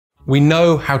We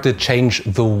know how to change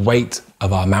the weight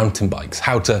of our mountain bikes,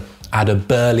 how to add a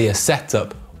burlier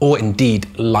setup or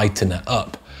indeed lighten it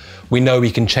up. We know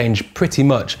we can change pretty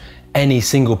much any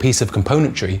single piece of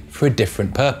componentry for a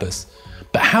different purpose.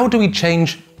 But how do we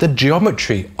change the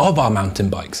geometry of our mountain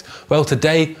bikes? Well,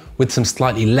 today, with some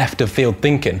slightly left of field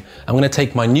thinking, I'm going to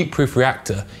take my nuke-proof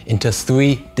reactor into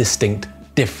 3 distinct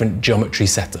different geometry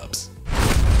setups.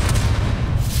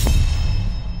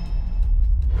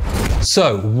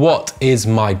 So what is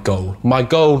my goal? My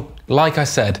goal, like I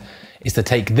said, is to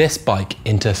take this bike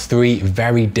into 3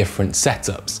 very different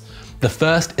setups. The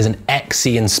first is an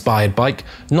XC-inspired bike,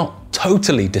 not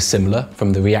totally dissimilar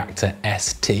from the Reactor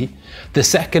ST. The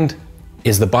second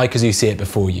is the bike as you see it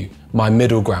before you, my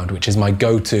middle ground, which is my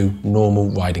go-to normal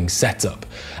riding setup.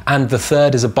 And the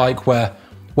third is a bike where,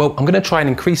 well, I'm going to try and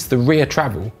increase the rear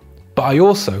travel, but I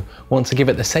also want to give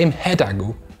it the same head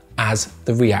angle as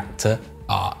the Reactor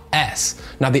RS.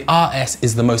 Now the RS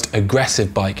is the most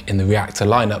aggressive bike in the Reactor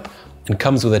lineup and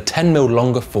comes with a 10mm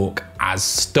longer fork as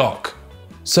stock.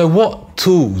 So what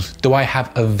tools do I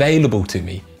have available to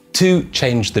me to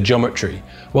change the geometry?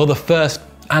 Well, the first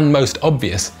and most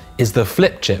obvious is the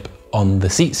flip chip on the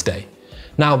seat stay.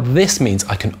 Now this means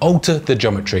I can alter the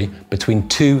geometry between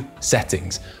 2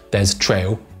 settings. There's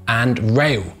trail and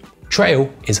rail.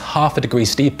 Trail is half a degree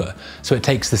steeper, so it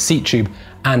takes the seat tube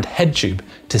and head tube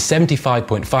to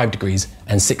 75.5 degrees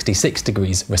and 66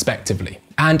 degrees respectively.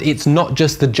 And it's not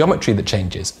just the geometry that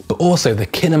changes, but also the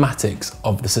kinematics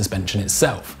of the suspension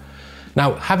itself.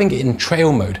 Now, having it in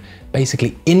trail mode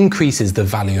basically increases the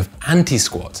value of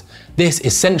anti-squat. This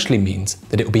essentially means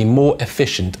that it will be more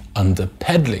efficient under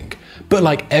pedaling. But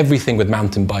like everything with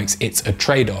mountain bikes, it's a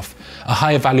trade-off. A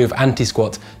higher value of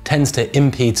anti-squat tends to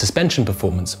impede suspension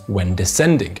performance when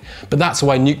descending. But that's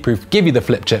why Nukeproof give you the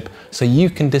flip chip, so you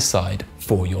can decide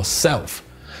for yourself.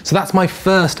 So that's my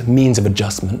first means of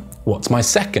adjustment. What's my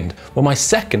second? Well, my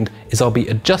second is I'll be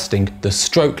adjusting the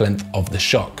stroke length of the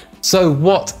shock. So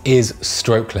what is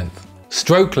stroke length?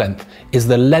 Stroke length is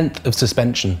the length of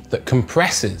suspension that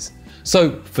compresses.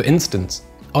 So for instance,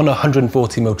 on a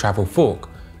 140mm travel fork,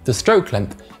 the stroke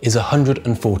length is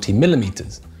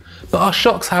 140mm. But our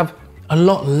shocks have a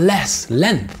lot less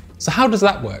length. So how does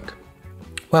that work?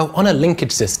 Well, on a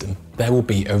linkage system, there will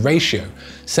be a ratio,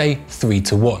 say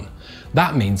 3:1.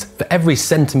 That means for every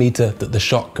centimetre that the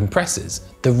shock compresses,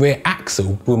 the rear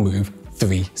axle will move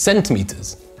 3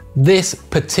 centimetres. This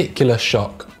particular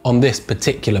shock on this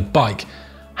particular bike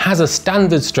has a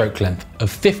standard stroke length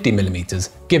of 50mm,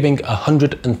 giving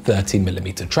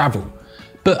 130mm travel.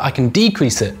 But I can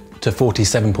decrease it to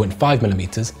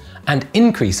 47.5mm and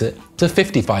increase it to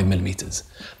 55mm.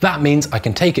 That means I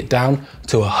can take it down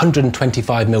to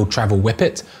 125mm travel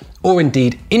whippet, or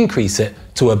indeed increase it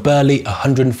to a burly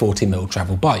 140mm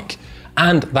travel bike.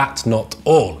 And that's not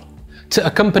all. To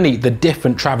accompany the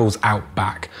different travels out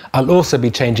back, I'll also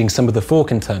be changing some of the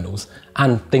fork internals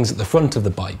and things at the front of the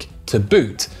bike to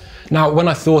boot. Now, when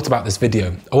I thought about this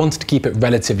video, I wanted to keep it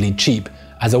relatively cheap,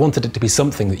 as I wanted it to be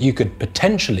something that you could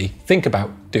potentially think about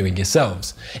doing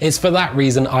yourselves. It's for that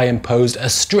reason I imposed a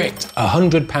strict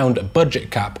 £100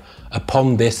 budget cap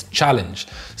upon this challenge.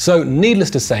 So needless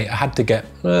to say, I had to get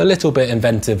a little bit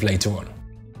inventive later on.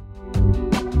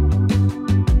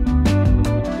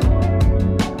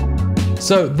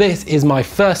 So this is my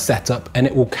first setup and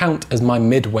it will count as my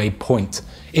midway point.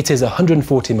 It is a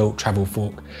 140mm travel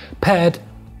fork paired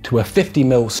to a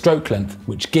 50mm stroke length,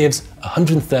 which gives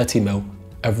 130mm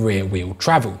of rear wheel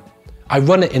travel. I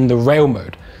run it in the rail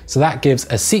mode, so that gives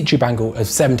a seat tube angle of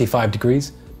 75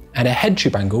 degrees and a head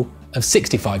tube angle of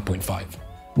 65.5.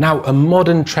 Now, a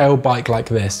modern trail bike like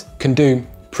this can do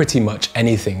pretty much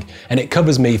anything, and it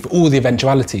covers me for all the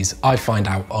eventualities I find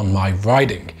out on my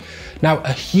riding. Now,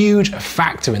 a huge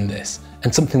factor in this,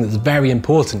 and something that's very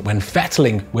important when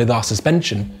fettling with our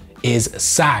suspension, is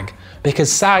sag,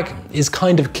 because sag is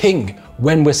kind of king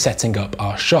when we're setting up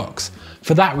our shocks.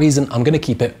 For that reason, I'm going to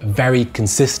keep it very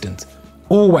consistent.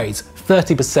 Always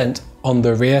 30% on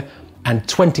the rear and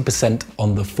 20%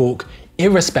 on the fork,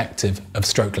 irrespective of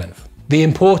stroke length. The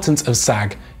importance of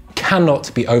sag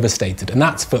cannot be overstated, and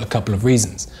that's for a couple of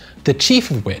reasons. The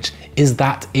chief of which is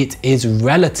that it is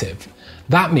relative.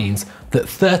 That means that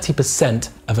 30%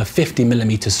 of a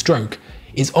 50mm stroke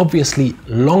is obviously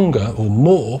longer or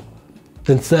more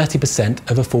than 30%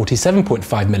 of a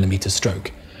 47.5mm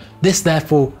stroke. This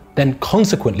therefore then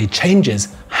consequently changes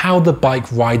how the bike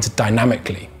rides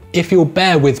dynamically. If you'll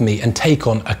bear with me and take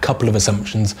on a couple of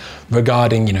assumptions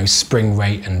regarding, spring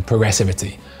rate and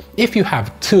progressivity. If you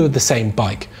have 2 of the same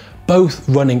bike, both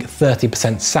running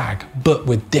 30% sag, but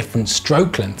with different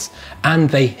stroke lengths, and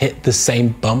they hit the same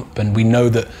bump, and we know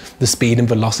that the speed and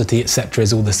velocity, etc.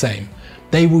 is all the same.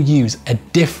 They will use a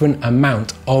different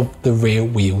amount of the rear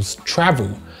wheel's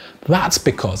travel. That's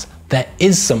because there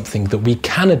is something that we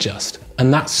can adjust,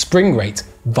 and that's spring rate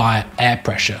via air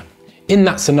pressure. In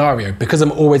that scenario, because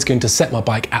I'm always going to set my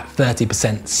bike at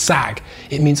 30% sag,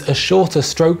 it means a shorter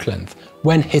stroke length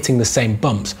when hitting the same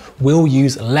bumps will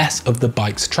use less of the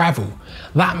bike's travel.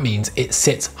 That means it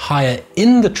sits higher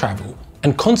in the travel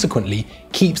and consequently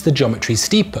keeps the geometry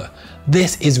steeper.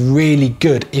 This is really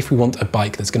good if we want a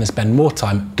bike that's going to spend more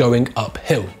time going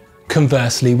uphill.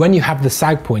 Conversely, when you have the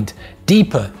sag point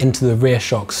deeper into the rear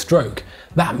shock stroke,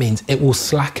 that means it will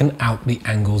slacken out the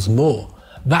angles more.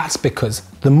 That's because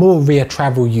the more rear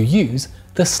travel you use,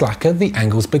 the slacker the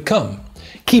angles become.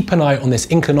 Keep an eye on this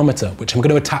inclinometer, which I'm going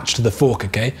to attach to the fork,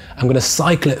 okay? I'm going to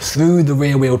cycle it through the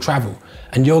rear wheel travel,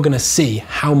 and you're going to see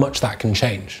how much that can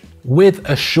change. With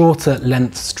a shorter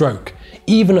length stroke,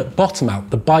 even at bottom out,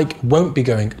 the bike won't be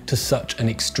going to such an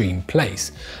extreme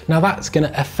place. Now that's going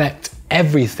to affect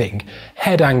everything.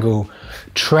 Head angle,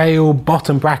 trail,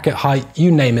 bottom bracket height,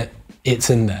 you name it, it's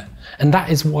in there. And that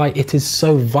is why it is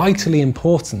so vitally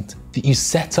important that you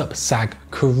set up sag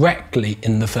correctly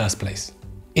in the first place.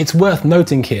 It's worth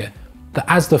noting here that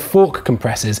as the fork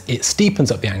compresses, it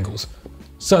steepens up the angles,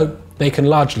 so they can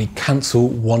largely cancel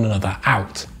one another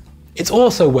out. It's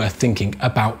also worth thinking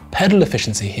about pedal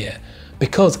efficiency here,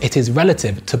 because it is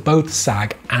relative to both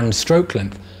sag and stroke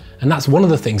length, and that's one of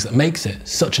the things that makes it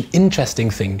such an interesting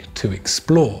thing to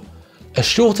explore. A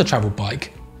shorter travel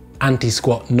bike,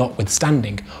 anti-squat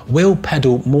notwithstanding, will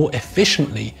pedal more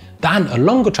efficiently than a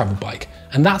longer travel bike,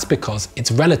 and that's because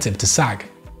it's relative to sag.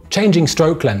 Changing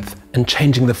stroke length and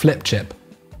changing the flip chip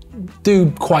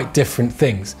do quite different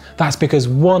things. That's because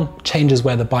one changes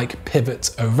where the bike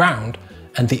pivots around,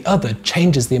 and the other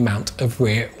changes the amount of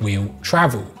rear wheel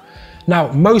travel.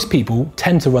 Now, most people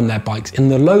tend to run their bikes in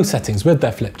the low settings with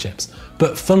their flip chips,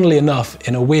 but funnily enough,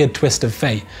 in a weird twist of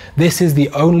fate, this is the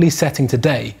only setting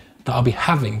today that I'll be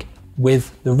having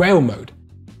with the rail mode.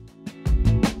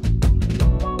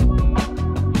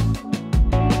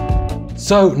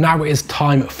 So now it is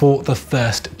time for the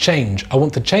first change. I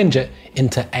want to change it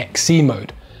into XC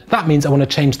mode. That means I want to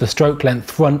change the stroke length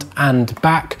front and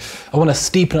back. I want to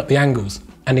steepen up the angles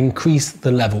and increase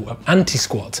the level of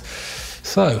anti-squat.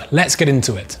 So let's get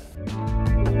into it.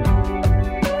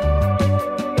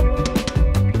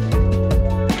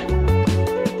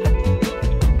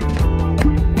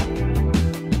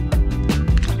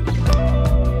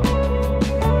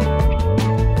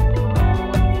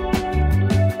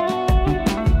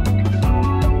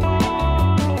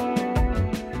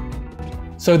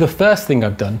 So the first thing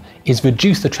I've done is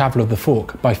reduce the travel of the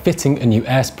fork by fitting a new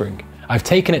air spring. I've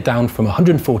taken it down from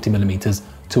 140mm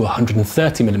to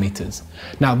 130mm.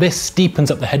 Now this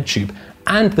steepens up the head tube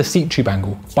and the seat tube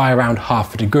angle by around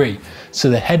 ½ degree.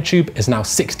 So the head tube is now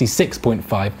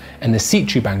 66.5 and the seat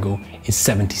tube angle is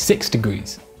 76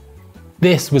 degrees.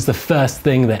 This was the first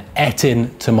thing that ate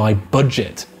into my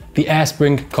budget. The air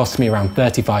spring cost me around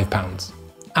 £35.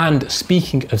 And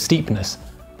speaking of steepness,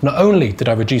 not only did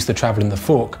I reduce the travel in the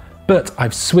fork, but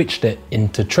I've switched it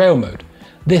into trail mode.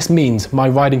 This means my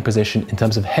riding position in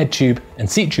terms of head tube and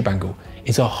seat tube angle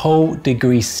is a whole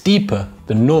degree steeper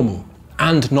than normal.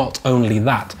 And not only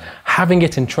that, having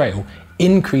it in trail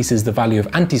increases the value of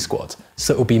anti-squat,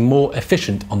 so it will be more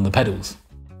efficient on the pedals.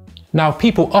 Now,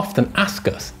 people often ask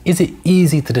us, is it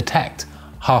easy to detect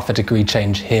 ½ degree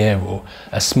change here or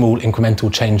a small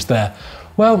incremental change there?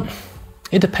 Well,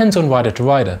 it depends on rider to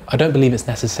rider. I don't believe it's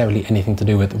necessarily anything to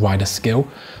do with rider skill,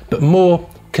 but more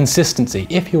consistency.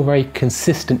 If you're very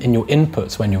consistent in your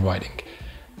inputs when you're riding,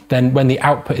 then when the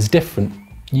output is different,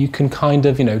 you can kind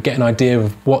of, get an idea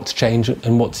of what's changed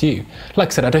and what's you. Like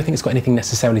I said, I don't think it's got anything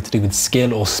necessarily to do with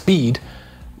skill or speed.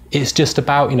 It's just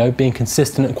about, being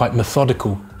consistent and quite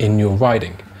methodical in your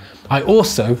riding. I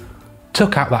also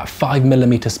took out that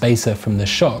 5mm spacer from the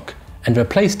shock and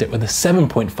replaced it with a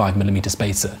 7.5mm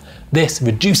spacer. This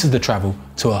reduces the travel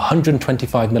to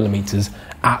 125mm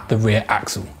at the rear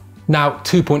axle. Now,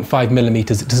 2.5mm,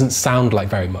 it doesn't sound like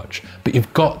very much, but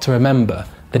you've got to remember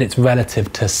that it's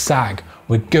relative to sag.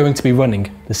 We're going to be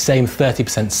running the same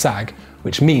 30% sag,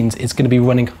 which means it's going to be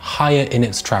running higher in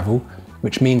its travel,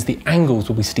 which means the angles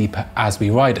will be steeper as we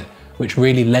ride it, which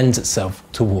really lends itself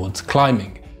towards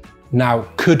climbing. Now,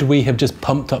 could we have just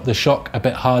pumped up the shock a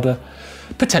bit harder?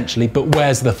 Potentially, but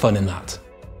where's the fun in that?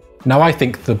 Now I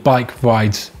think the bike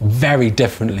rides very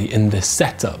differently in this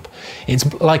setup.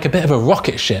 It's like a bit of a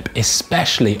rocket ship,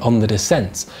 especially on the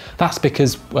descents. That's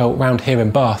because, well, around here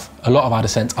in Bath, a lot of our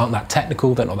descents aren't that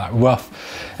technical, they're not that rough.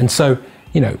 And so,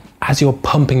 you know, as you're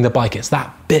pumping the bike, it's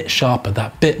that bit sharper,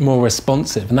 that bit more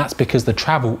responsive, and that's because the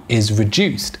travel is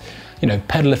reduced. You know,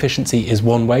 pedal efficiency is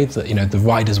one way that, you know, the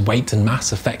rider's weight and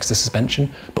mass affects the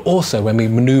suspension, but also when we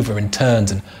maneuver in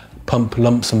turns and pump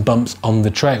lumps and bumps on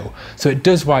the trail. So it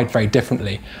does ride very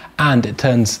differently, and it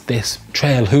turns this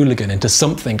trail hooligan into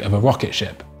something of a rocket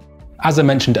ship. As I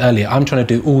mentioned earlier, I'm trying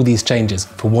to do all these changes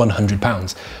for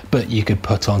 £100, but you could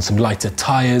put on some lighter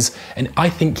tyres, and I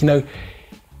think, you know,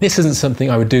 this isn't something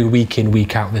I would do week in,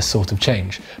 week out, this sort of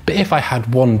change. But if I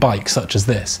had one bike such as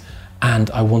this,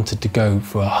 and I wanted to go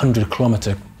for a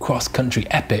 100-kilometre cross-country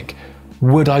epic,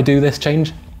 would I do this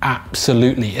change?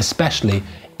 Absolutely, especially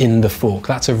in the fork.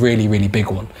 That's a really, really big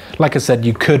one. Like I said,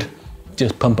 you could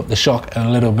just pump up the shock a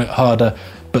little bit harder,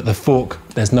 but the fork,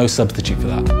 there's no substitute for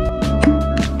that.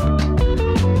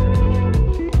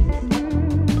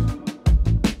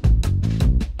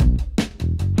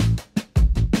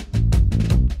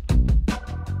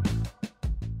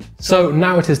 So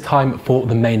now it is time for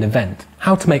the main event.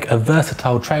 How to make a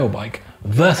versatile trail bike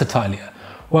versatilier.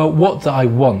 Well, what do I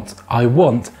want? I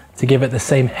want to give it the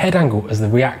same head angle as the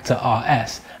Reactor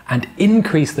RS and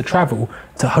increase the travel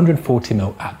to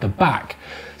 140mm at the back.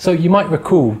 So you might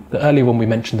recall that earlier when we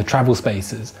mentioned the travel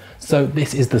spacers. So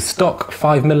this is the stock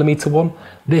 5mm one.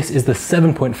 This is the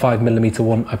 7.5mm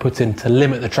one I put in to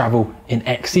limit the travel in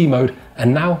XC mode.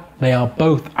 And now they are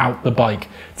both out the bike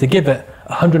to give it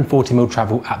 140mm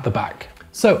travel at the back.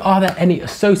 So are there any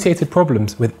associated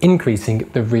problems with increasing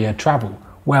the rear travel?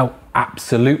 Well,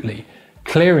 absolutely.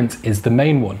 Clearance is the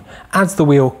main one. As the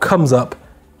wheel comes up,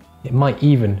 it might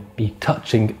even be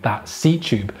touching that seat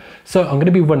tube. So I'm going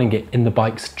to be running it in the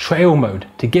bike's trail mode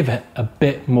to give it a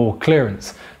bit more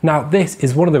clearance. Now, this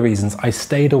is one of the reasons I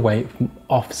stayed away from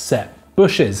offset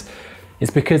bushes.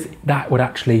 It's because that would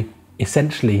actually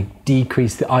essentially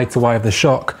decrease the eye to eye of the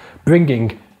shock,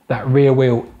 bringing that rear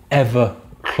wheel ever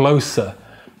closer.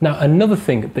 Now, another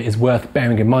thing that is worth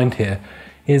bearing in mind here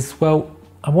is, well,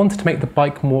 I wanted to make the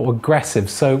bike more aggressive,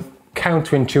 so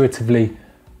counterintuitively,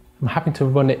 I'm having to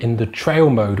run it in the trail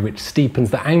mode, which steepens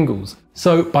the angles.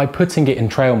 So by putting it in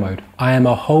trail mode, I am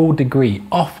a whole degree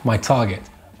off my target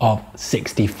of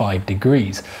 65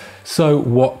 degrees. So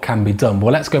what can be done?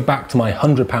 Well, let's go back to my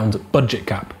 £100 budget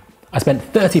cap. I spent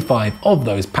 35 of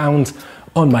those pounds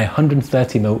on my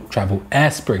 130mm travel air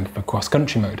spring for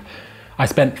cross-country mode. I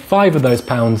spent 5 of those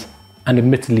pounds and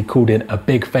admittedly called in a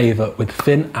big favour with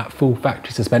Finn at full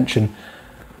factory suspension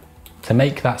to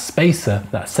make that spacer,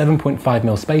 that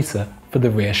 7.5mm spacer for the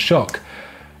rear shock.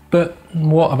 But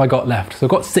what have I got left? So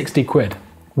I've got 60 quid.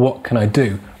 What can I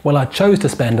do? Well, I chose to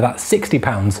spend that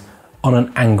 £60 on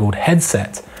an angled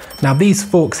headset. Now these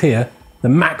forks here, the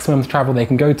maximum travel they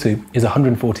can go to is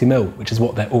 140mm, which is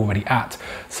what they're already at.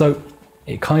 So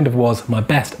it kind of was my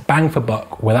best bang for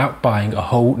buck without buying a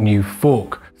whole new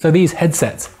fork. So these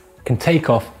headsets can take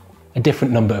off a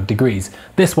different number of degrees.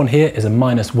 This one here is a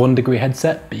 -1 degree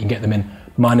headset, but you can get them in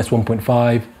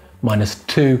 -1.5,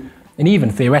 -2, and even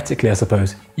theoretically, I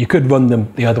suppose, you could run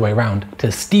them the other way around to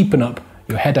steepen up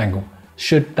your head angle,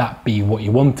 should that be what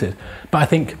you wanted. But I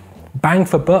think bang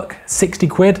for buck, 60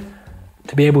 quid,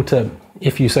 to be able to,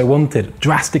 if you so wanted,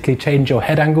 drastically change your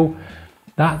head angle,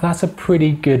 that's a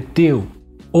pretty good deal.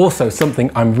 Also,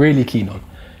 something I'm really keen on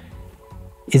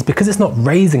is because it's not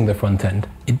raising the front end,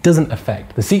 it doesn't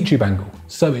affect the seat tube angle.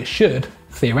 So it should,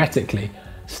 theoretically,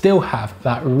 still have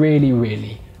that really,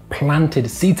 really planted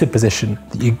seated position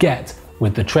that you get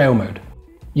with the trail mode.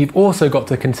 You've also got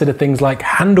to consider things like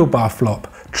handlebar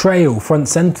flop, trail, front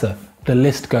center, the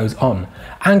list goes on.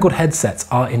 Angled headsets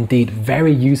are indeed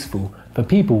very useful for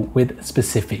people with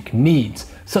specific needs,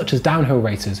 such as downhill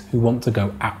racers who want to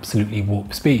go absolutely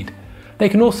warp speed. They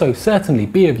can also certainly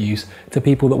be of use to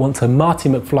people that want to Marty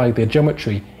McFly their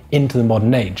geometry into the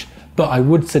modern age, but I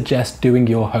would suggest doing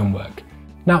your homework.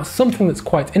 Now, something that's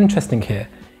quite interesting here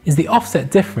is the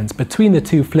offset difference between the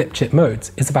two flip chip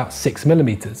modes is about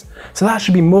 6mm, so that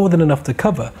should be more than enough to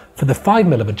cover for the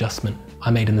 5mm adjustment I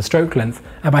made in the stroke length,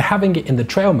 and by having it in the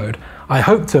trail mode, I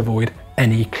hope to avoid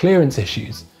any clearance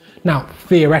issues. Now,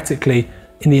 theoretically,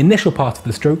 in the initial part of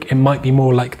the stroke, it might be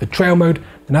more like the trail mode,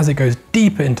 and as it goes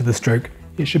deeper into the stroke,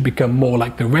 it should become more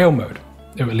like the rail mode,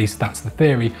 or at least that's the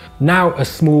theory. Now, a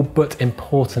small but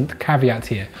important caveat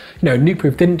here. You know,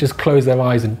 Nukeproof didn't just close their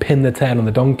eyes and pin the tail on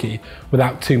the donkey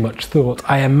without too much thought.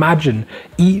 I imagine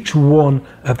each one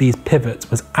of these pivots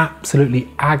was absolutely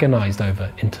agonized over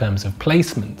in terms of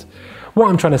placement. What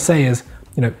I'm trying to say is,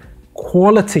 you know,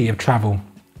 quality of travel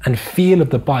and feel of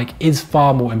the bike is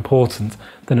far more important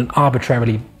than an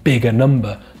arbitrarily bigger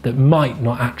number that might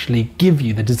not actually give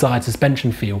you the desired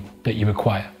suspension feel that you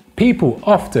require. People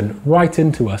often write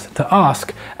into us to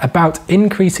ask about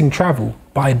increasing travel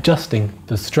by adjusting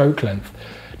the stroke length.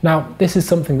 Now, this is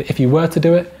something that if you were to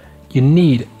do it, you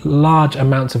need large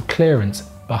amounts of clearance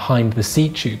behind the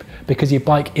seat tube because your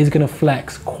bike is going to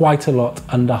flex quite a lot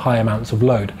under high amounts of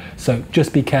load. So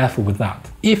just be careful with that.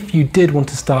 If you did want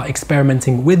to start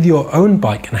experimenting with your own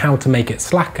bike and how to make it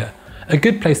slacker, a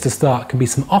good place to start can be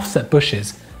some offset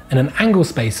bushes and an angle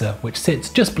spacer which sits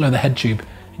just below the head tube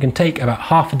and can take about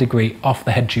half a degree off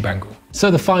the head tube angle.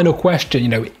 So the final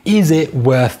question, is it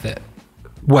worth it?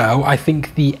 Well, I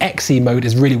think the XE mode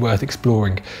is really worth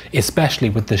exploring, especially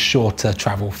with the shorter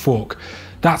travel fork.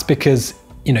 That's because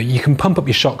you can pump up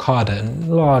your shock harder and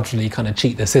largely kind of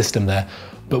cheat the system there.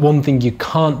 But one thing you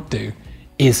can't do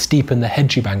is steepen the head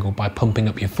tube angle by pumping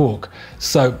up your fork.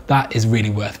 So that is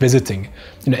really worth visiting.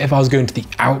 If I was going to the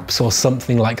Alps or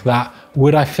something like that,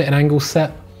 would I fit an angle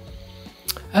set?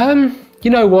 You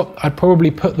know what? I'd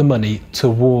probably put the money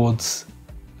towards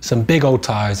some big old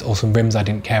tires or some rims I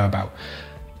didn't care about.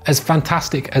 As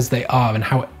fantastic as they are and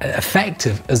how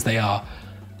effective as they are,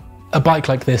 a bike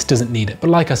like this doesn't need it. But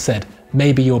like I said,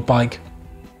 maybe your bike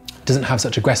doesn't have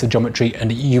such aggressive geometry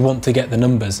and you want to get the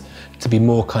numbers to be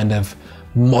more kind of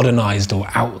modernized or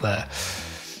out there.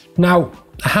 Now,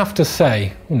 I have to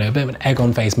say, a bit of an egg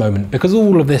on face moment, because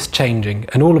all of this changing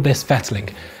and all of this fettling,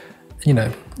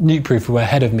 Nukeproof were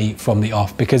ahead of me from the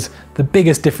off, because the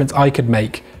biggest difference I could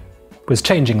make was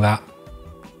changing that,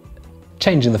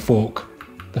 changing the fork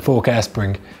air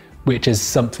spring, which is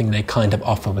something they kind of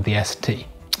offer with the ST.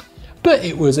 But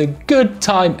it was a good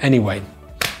time anyway.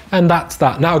 And that's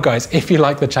that. Now guys, if you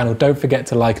like the channel, don't forget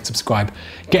to like and subscribe.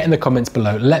 Get in the comments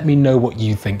below, let me know what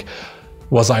you think.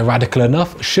 Was I radical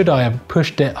enough? Should I have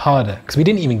pushed it harder? Because we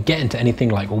didn't even get into anything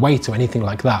like weight or anything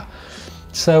like that.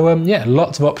 So yeah,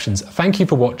 lots of options. Thank you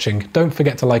for watching. Don't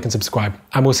forget to like and subscribe,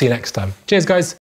 and we'll see you next time. Cheers guys.